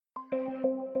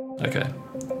Okay.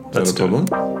 Is that a problem?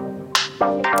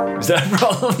 Is that a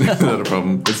problem? Not a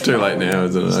problem. It's too late now,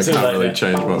 isn't it? I can't really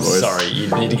change my voice. Sorry,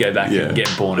 you need to go back and get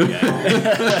born again.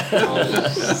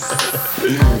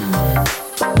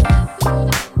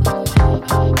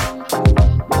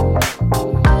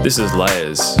 This is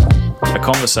Layers, a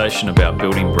conversation about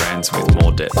building brands with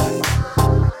more depth.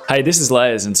 Hey, this is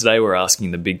Layers, and today we're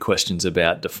asking the big questions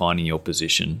about defining your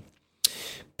position.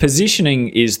 Positioning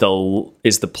is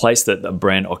the place that a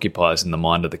brand occupies in the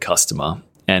mind of the customer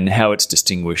and how it's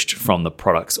distinguished from the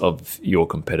products of your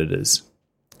competitors.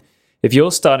 If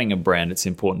you're starting a brand, it's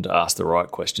important to ask the right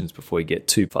questions before you get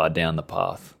too far down the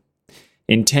path.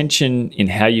 Intention in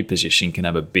how you position can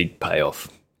have a big payoff.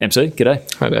 MC,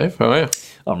 g'day. Hi Dave, how are you?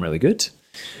 I'm really good.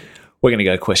 We're going to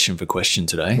go question for question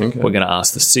today. Okay. We're going to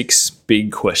ask the 6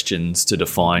 big questions to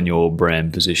define your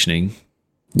brand positioning.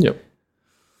 Yep.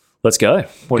 Let's go.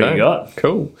 What do you got?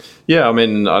 Cool. Yeah, I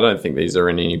mean, I don't think these are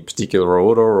in any particular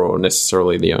order or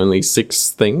necessarily the only 6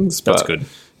 things. But that's good.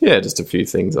 Yeah, just a few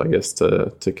things, I guess,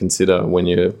 to consider when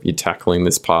you're tackling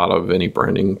this part of any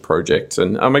branding project.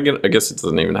 And I guess it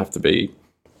doesn't even have to be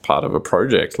part of a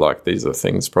project. Like, these are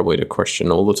things probably to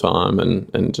question all the time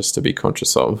and just to be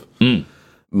conscious of.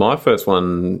 My first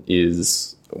one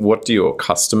is, what do your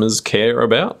customers care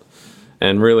about?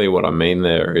 And really what I mean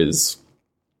there is,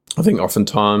 I think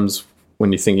oftentimes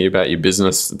when you're thinking about your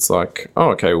business, it's like, oh,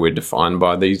 okay, we're defined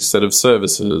by these set of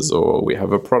services, or we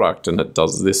have a product and it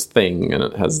does this thing and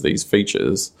it has these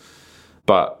features.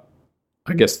 But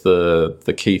I guess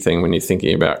the key thing when you're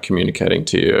thinking about communicating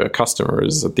to your customer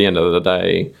is, at the end of the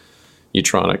day, you're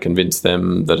trying to convince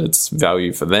them that it's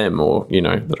value for them, or, you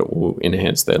know, that it will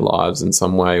enhance their lives in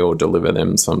some way or deliver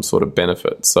them some sort of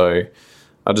benefit. So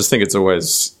I just think it's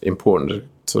always important to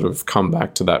sort of come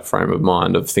back to that frame of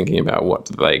mind of thinking about what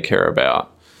do they care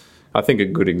about. I think a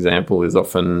good example is,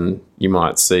 often you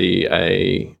might see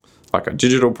a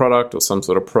digital product or some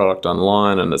sort of product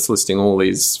online, and it's listing all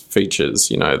these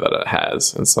features, you know, that it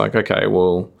has. And it's like, okay,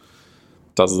 well,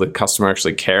 does the customer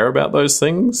actually care about those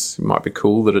things? It might be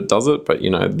cool that it does it, but, you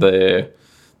know, they're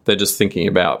just thinking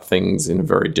about things in a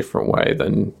very different way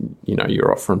than, you know,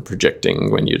 you're often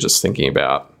projecting when you're just thinking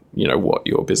about, you know, what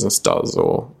your business does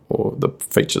or the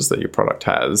features that your product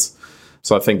has.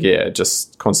 So I think, yeah,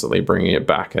 just constantly bringing it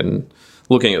back and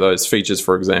looking at those features,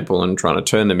 for example, and trying to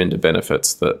turn them into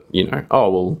benefits that, you know, oh,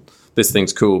 well, this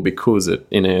thing's cool because it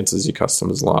enhances your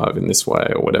customer's life in this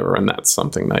way or whatever, and that's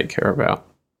something they care about.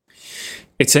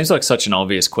 It seems like such an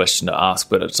obvious question to ask,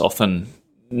 but it's often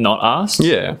not asked.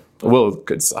 Yeah. Well,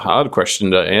 it's a hard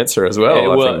question to answer as well. Yeah,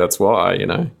 I think that's why, you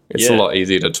know, it's a lot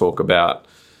easier to talk about,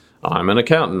 I'm an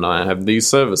accountant, I have these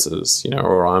services, you know,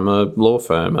 or I'm a law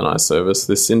firm and I service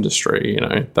this industry, you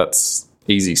know, that's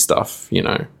easy stuff, you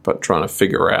know, but trying to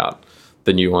figure out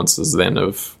the nuances then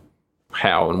of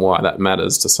how and why that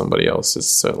matters to somebody else is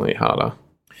certainly harder.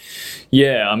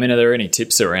 Yeah, I mean, are there any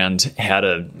tips around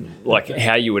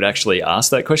how you would actually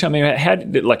ask that question? I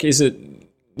mean,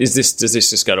 does this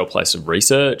just go to a place of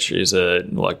research? Is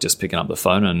it like just picking up the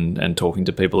phone and talking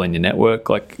to people in your network?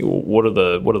 Like, what are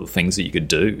the things that you could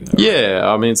do? Yeah,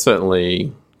 I mean,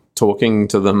 certainly talking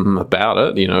to them about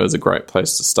it, you know, is a great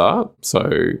place to start. So,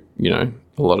 you know,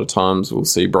 a lot of times we'll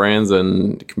see brands,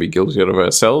 and it can be guilty of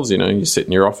ourselves. You know, you sit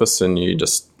in your office and you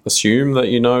just assume that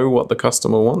you know what the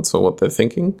customer wants or what they're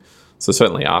thinking. So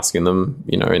certainly asking them,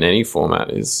 you know, in any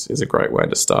format is a great way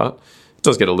to start. It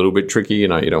does get a little bit tricky, you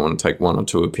know, you don't want to take 1 or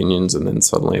 2 opinions and then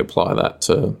suddenly apply that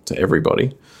to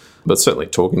everybody. But certainly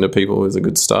talking to people is a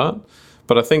good start.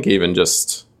 But I think even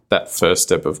just that first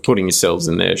step of putting yourselves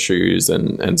in their shoes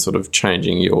and sort of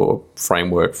changing your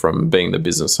framework from being the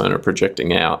business owner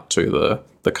projecting out to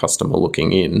the customer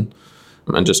looking in,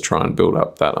 and just try and build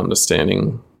up that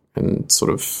understanding and sort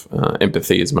of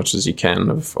empathy as much as you can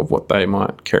of what they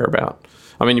might care about.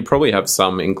 I mean, you probably have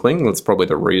some inkling. That's probably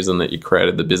the reason that you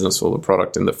created the business or the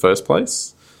product in the first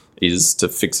place, is to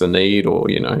fix a need, or,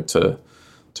 you know,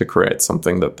 to create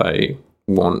something that they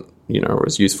want, you know, or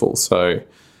is useful. So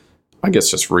I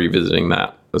guess just revisiting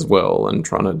that as well and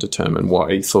trying to determine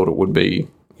why you thought it would be,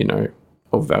 you know,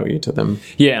 of value to them.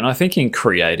 Yeah, and I think in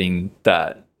creating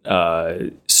that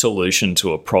solution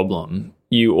to a problem,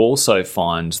 you also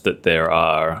find that there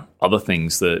are other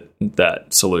things that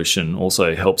solution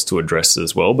also helps to address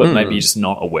as well, but maybe you're just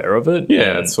not aware of it.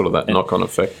 Yeah, it's sort of that knock-on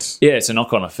effect. Yeah, it's a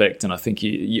knock-on effect, and I think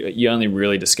you only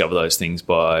really discover those things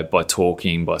by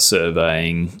talking, by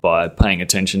surveying, by paying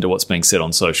attention to what's being said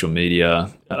on social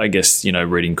media. I guess, you know,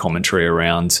 reading commentary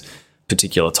around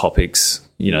particular topics.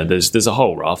 You know, there's a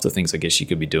whole raft of things I guess you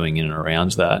could be doing in and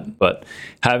around that. But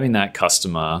having that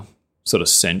customer sort of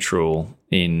central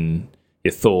in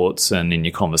your thoughts and in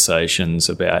your conversations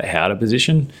about how to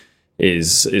position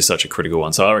is such a critical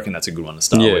one. So I reckon that's a good one to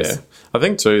start with. I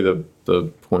think too the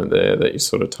point there that you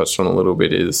sort of touched on a little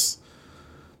bit is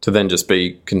to then just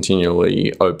be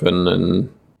continually open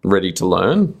and ready to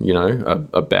learn,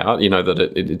 about,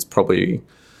 that it's probably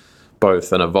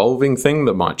both an evolving thing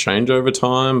that might change over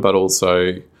time, but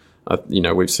also,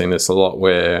 we've seen this a lot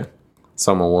where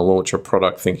someone will launch a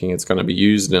product thinking it's going to be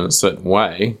used in a certain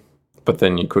way, but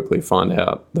then you quickly find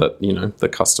out that, the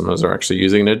customers are actually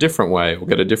using it a different way or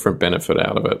get a different benefit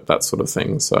out of it, that sort of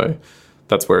thing. So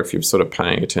that's where if you're sort of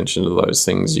paying attention to those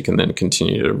things, you can then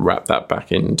continue to wrap that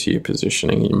back into your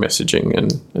positioning, your messaging,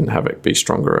 and have it be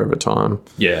stronger over time.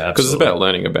 Yeah, absolutely. Because it's about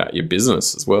learning about your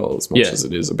business as well, as much as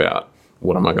it is about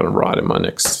what am I going to write in my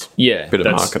next bit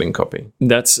of marketing copy.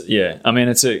 I mean,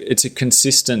 it's a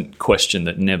consistent question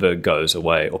that never goes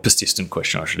away, or persistent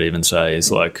question, I should even say,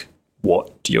 is like,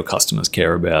 what do your customers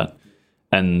care about?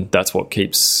 And that's what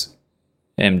keeps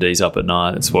MDs up at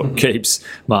night. It's what keeps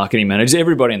marketing managers,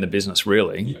 everybody in the business,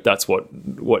 really. That's what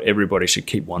everybody should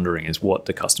keep wondering, is what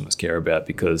the customers care about,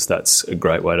 because that's a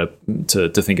great way to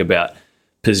think about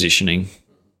positioning.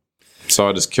 So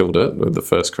I just killed it with the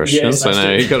first question. So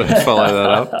now you've got to follow that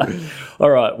up. All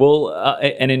right. Well,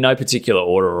 and in no particular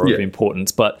order or of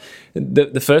importance, but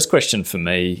the first question for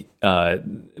me,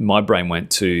 my brain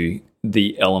went to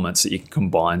the elements that you can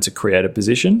combine to create a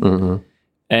position. Mm-hmm.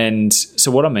 And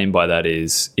so what I mean by that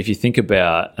is, if you think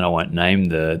about, and I won't name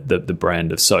the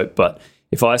brand of soap, but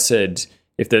if I said,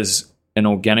 if there's an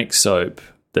organic soap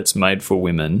that's made for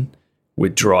women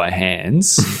with dry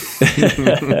hands,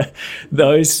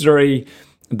 those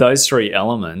three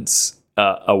elements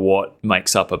are what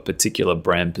makes up a particular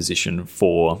brand position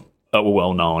for a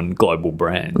well-known global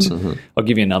brand. Mm-hmm. I'll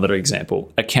give you another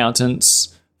example.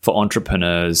 Accountants for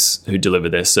entrepreneurs who deliver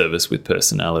their service with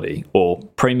personality, or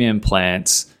premium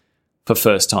plants for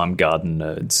first-time garden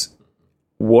nerds.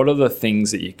 What are the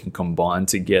things that you can combine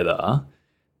together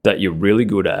that you're really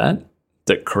good at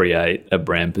that create a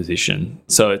brand position?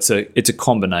 So it's a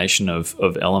combination of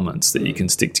elements that you can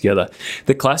stick together.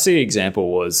 The classic example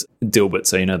was Dilbert,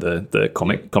 so the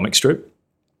comic strip.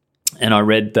 And I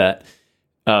read that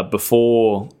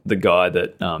before the guy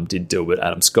that did Dilbert,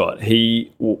 Adam Scott,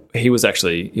 he was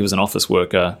an office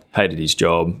worker, hated his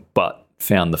job, but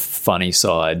found the funny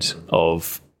side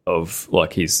of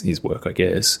like his work, I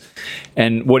guess.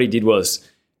 And what he did was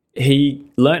he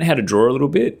learned how to draw a little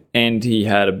bit, and he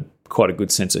had quite a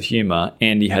good sense of humor,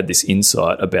 and he had this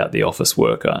insight about the office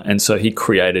worker. And so he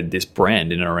created this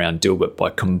brand in and around Dilbert by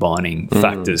combining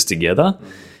factors together.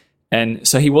 And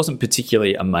so he wasn't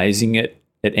particularly amazing at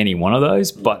any one of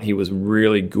those, but he was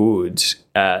really good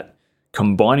at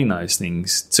combining those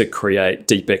things to create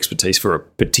deep expertise for a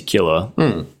particular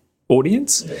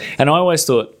audience. And I always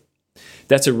thought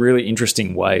that's a really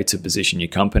interesting way to position your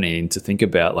company and to think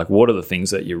about, like, what are the things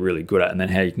that you're really good at and then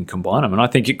how you can combine them. And I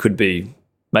think it could be,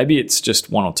 maybe it's just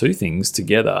one or two things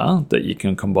together that you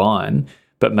can combine,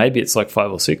 but maybe it's like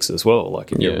 5 or 6 as well.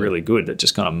 Like, if you're really good, that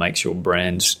just kind of makes your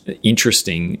brand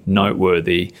interesting,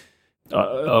 noteworthy.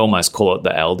 I almost call it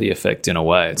the Aldi effect in a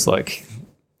way. It's like,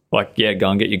 go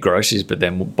and get your groceries, but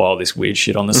then we'll buy all this weird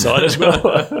shit on the side as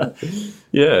well.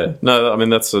 Yeah. No, I mean,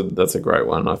 that's a great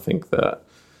one. I think that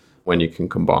when you can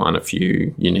combine a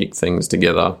few unique things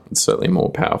together, it's certainly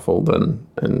more powerful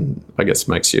and I guess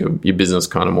makes your business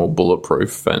kind of more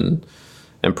bulletproof and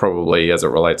probably, as it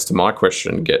relates to my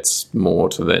question, gets more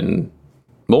to then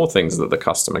more things that the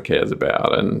customer cares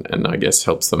about and I guess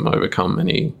helps them overcome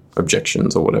any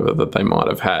objections or whatever that they might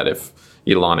have had if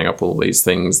you're lining up all these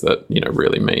things that,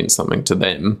 really mean something to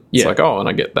them. It's like, oh, and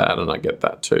I get that and I get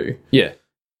that too. Yeah.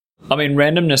 I mean,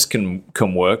 randomness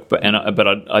can work, but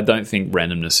I don't think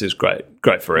randomness is great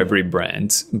for every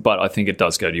brand. But I think it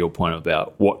does go to your point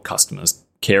about what customers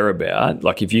care about.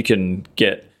 Like, if you can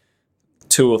get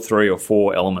 2 or 3 or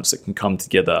 4 elements that can come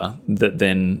together that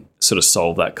then sort of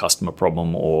solve that customer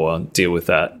problem or deal with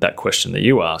that question that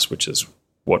you asked, which is,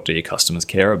 what do your customers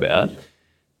care about?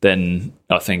 Then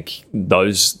I think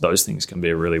those things can be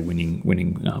a really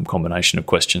winning combination of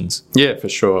questions. Yeah, for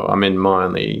sure. I mean, my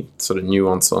only sort of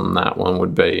nuance on that one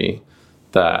would be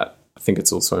that I think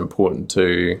it's also important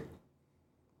to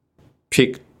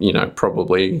pick,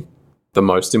 probably the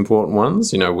most important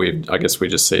ones. I guess we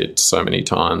just see it so many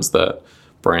times that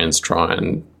brands try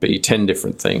and be 10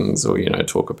 different things or,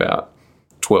 talk about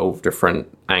 12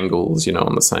 different angles,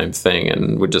 on the same thing,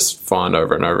 and we just find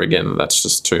over and over again that that's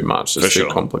just too much. It's too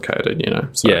complicated,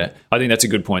 So, yeah, I think that's a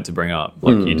good point to bring up.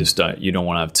 Like, you don't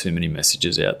want to have too many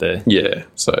messages out there. Yeah,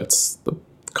 so it's the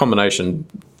combination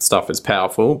stuff is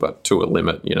powerful, but to a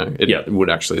limit, it would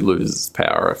actually lose its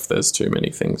power if there's too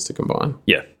many things to combine.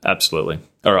 Yeah, absolutely.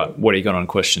 All right, what do you got on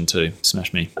question 2?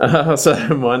 Smash me.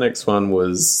 So my next one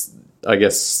was, I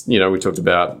guess, we talked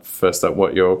about first up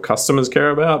what your customers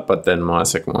care about, but then my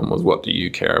second one was what do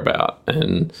you care about?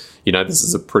 And, this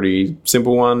is a pretty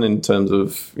simple one in terms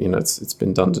of, it's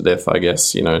been done to death, I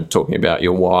guess, talking about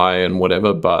your why and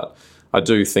whatever, but I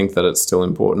do think that it's still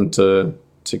important to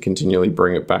continually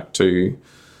bring it back to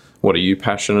what are you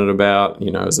passionate about,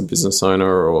 as a business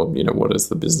owner, or, what does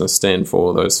the business stand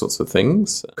for, those sorts of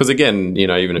things. Because again,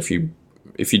 even if you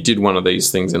did one of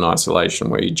these things in isolation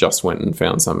where you just went and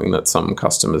found something that some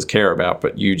customers care about,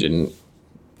 but you didn't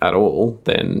at all,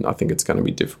 then I think it's going to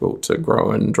be difficult to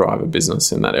grow and drive a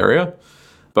business in that area.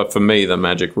 But for me, the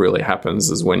magic really happens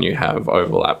is when you have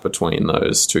overlap between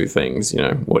those two things,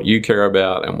 what you care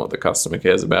about and what the customer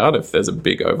cares about. If there's a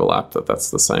big overlap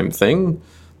that's the same thing,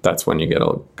 that's when you're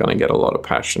going to get a lot of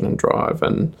passion and drive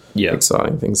and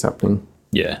exciting things happening.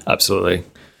 Yeah, absolutely.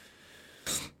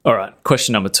 All right,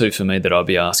 question number 2 for me that I'll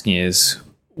be asking is,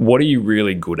 what are you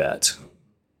really good at?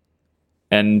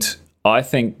 And I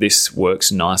think this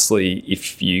works nicely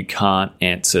if you can't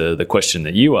answer the question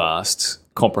that you asked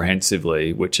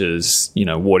comprehensively, which is,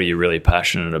 what are you really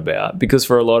passionate about? Because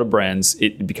for a lot of brands,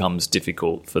 it becomes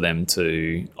difficult for them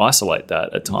to isolate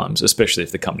that at times, especially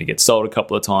if the company gets sold a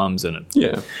couple of times and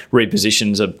it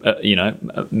repositions,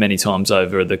 many times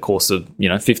over the course of,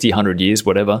 50, 100 years,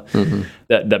 whatever. Mm-hmm.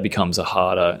 That becomes a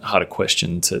harder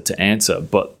question to answer.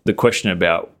 But the question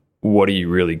about what are you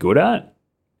really good at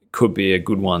could be a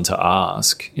good one to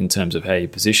ask in terms of how you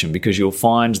position, because you'll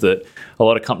find that a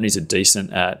lot of companies are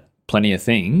decent at plenty of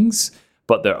things,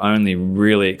 but they're only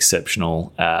really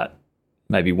exceptional at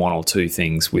maybe one or two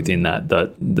things within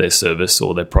that their service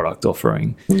or their product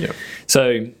offering. Yeah.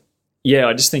 So,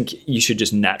 I just think you should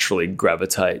just naturally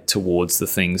gravitate towards the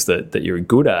things that you're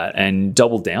good at and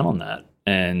double down on that.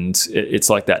 And it's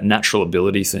like that natural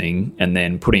ability thing, and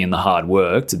then putting in the hard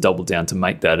work to double down to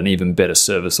make that an even better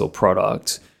service or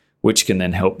product, which can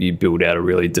then help you build out a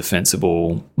really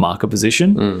defensible market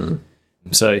position. Mm.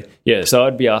 So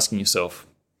I'd be asking yourself,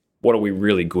 what are we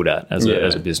really good at as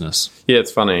a business? Yeah,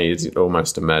 it's funny. You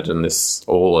almost imagine this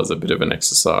all as a bit of an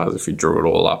exercise if you drew it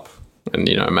all up and,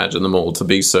 imagine them all to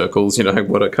be circles.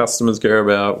 What do customers care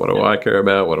about? What do I care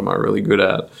about? What am I really good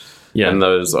at? Yeah. And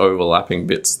those overlapping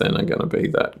bits then are going to be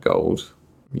that gold,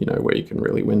 where you can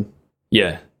really win.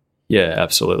 Yeah. Yeah,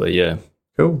 absolutely. Yeah.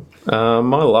 Cool.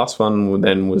 My last one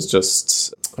then was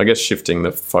just, I guess, shifting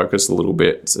the focus a little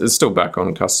bit. It's still back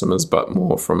on customers, but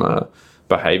more from a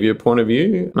behavior point of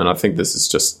view. And I think this is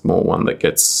just more one that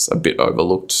gets a bit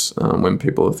overlooked when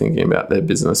people are thinking about their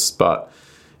business. But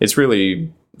it's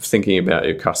really thinking about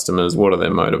your customers, what are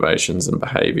their motivations and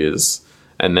behaviors,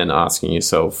 and then asking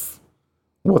yourself,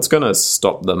 what's going to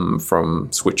stop them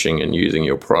from switching and using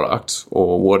your product,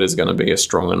 or what is going to be a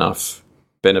strong enough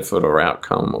benefit or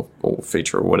outcome or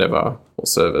feature or whatever, or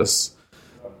service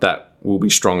that will be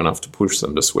strong enough to push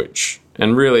them to switch.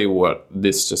 And really what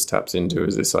this just taps into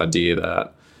is this idea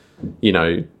that,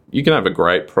 you can have a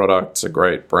great product, a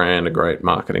great brand, a great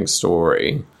marketing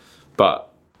story, but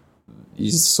you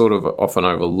sort of often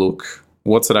overlook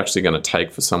what's it actually going to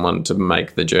take for someone to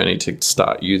make the journey to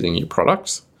start using your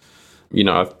product.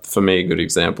 For me, a good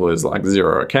example is like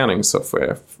Xero accounting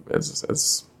software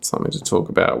as something to talk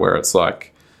about, where it's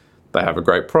like they have a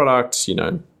great product,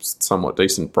 somewhat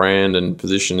decent brand and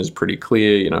position is pretty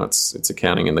clear. It's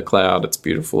accounting in the cloud. It's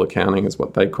beautiful accounting is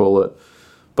what they call it.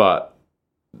 But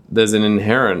there's an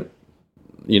inherent,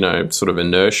 sort of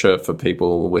inertia for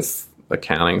people with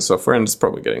accounting software, and it's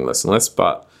probably getting less and less,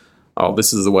 but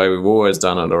this is the way we've always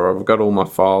done it, or I've got all my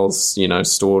files,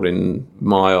 stored in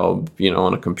my,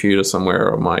 on a computer somewhere,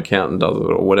 or my accountant does it,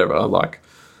 or whatever. Like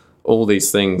all these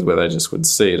things where they just would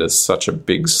see it as such a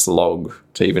big slog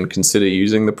to even consider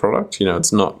using the product.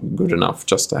 It's not good enough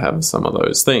just to have some of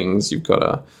those things. You've got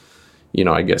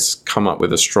to, I guess, come up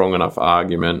with a strong enough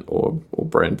argument or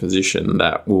brand position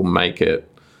that will make it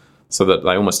so that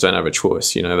they almost don't have a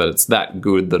choice, that it's that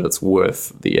good that it's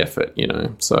worth the effort,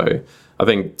 So I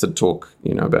think to talk,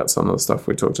 about some of the stuff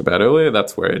we talked about earlier,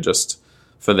 that's where just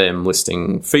for them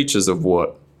listing features of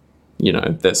what,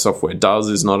 their software does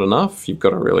is not enough. You've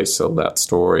got to really sell that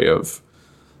story of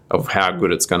how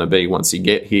good it's going to be once you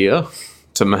get here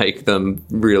to make them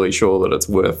really sure that it's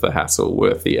worth the hassle,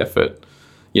 worth the effort.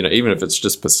 Even if it's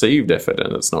just perceived effort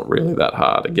and it's not really that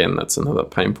hard. Again, that's another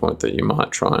pain point that you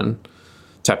might try and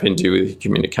tap into with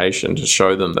communication to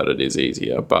show them that it is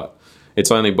easier. But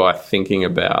it's only by thinking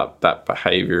about that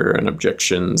behavior and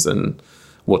objections and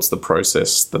what's the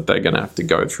process that they're going to have to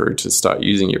go through to start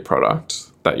using your product,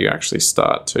 that you actually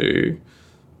start to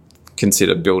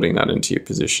consider building that into your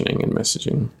positioning and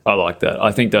messaging. I like that.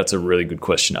 I think that's a really good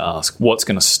question to ask. What's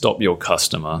going to stop your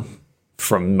customer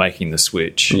from making the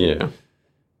switch? Yeah.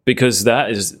 Because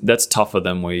that's tougher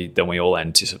than we all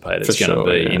anticipate it's going to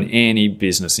be in any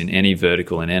business, in any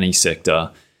vertical, in any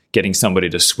sector. Getting somebody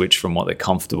to switch from what they're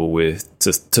comfortable with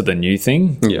to the new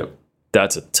thing. Yeah.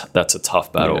 That's a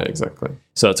tough battle. Yeah, exactly.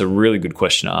 So it's a really good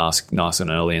question to ask nice and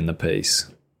early in the piece.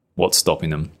 What's stopping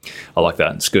them? I like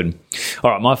that. It's good.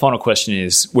 All right, my final question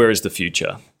is, where is the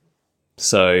future?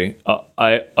 So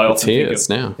I it's here. It's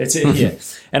now. It's here. Yeah,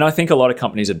 and I think a lot of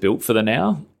companies are built for the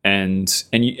now, and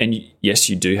yes,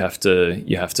 you do have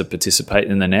to participate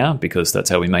in the now, because that's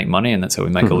how we make money and that's how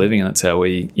we make a living and that's how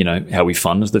we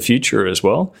fund the future as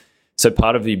well. So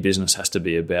part of your business has to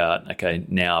be about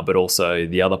now, but also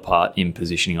the other part in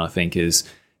positioning, I think, is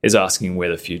asking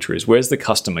where the future is. Where's the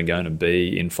customer going to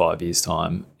be in 5 years'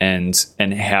 time, and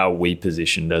how are we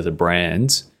positioned as a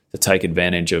brand to take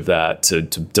advantage of that, to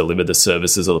deliver the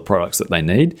services or the products that they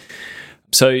need.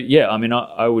 So yeah, I mean,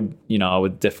 I would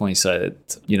definitely say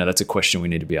that that's a question we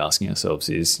need to be asking ourselves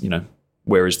is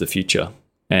where is the future,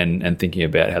 and thinking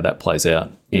about how that plays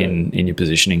out in your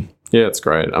positioning. Yeah, it's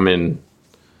great. I mean,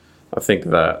 I think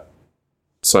that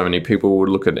so many people would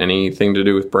look at anything to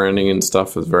do with branding and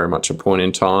stuff as very much a point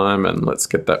in time, and let's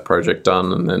get that project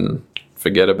done and then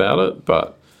forget about it.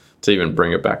 But to even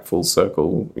bring it back full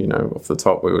circle, off the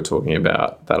top, we were talking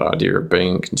about that idea of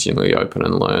being continually open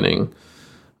and learning.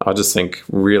 I just think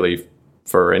really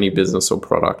for any business or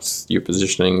product, your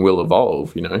positioning will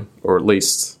evolve, or at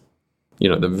least,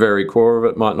 the very core of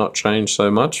it might not change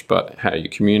so much, but how you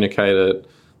communicate it,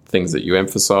 things that you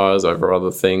emphasize over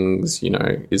other things,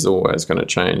 is always going to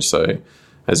change. So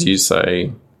as you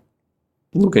say,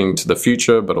 looking to the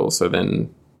future, but also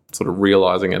then sort of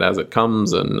realizing it as it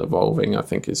comes and evolving, I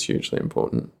think is hugely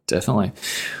important. Definitely.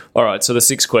 All right. So the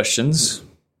 6 questions.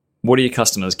 What do your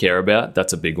customers care about?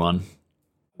 That's a big one.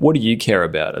 What do you care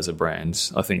about as a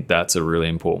brand? I think that's a really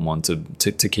important one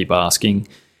to keep asking.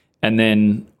 And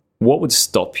then what would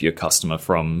stop your customer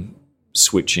from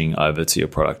switching over to your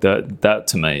product? That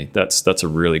to me, that's a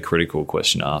really critical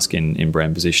question to ask in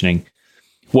brand positioning.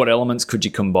 What elements could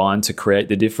you combine to create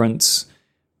the difference?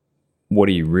 What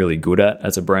are you really good at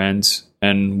as a brand?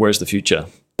 And where's the future?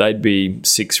 They'd be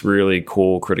 6 really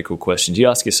core critical questions. You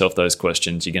ask yourself those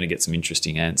questions, you're going to get some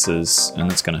interesting answers, and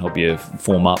that's going to help you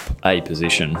form up a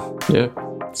position. Yeah,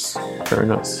 it's very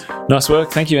nice. Nice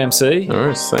work. Thank you, MC. All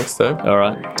right, thanks, Dave. All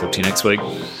right, talk to you next week.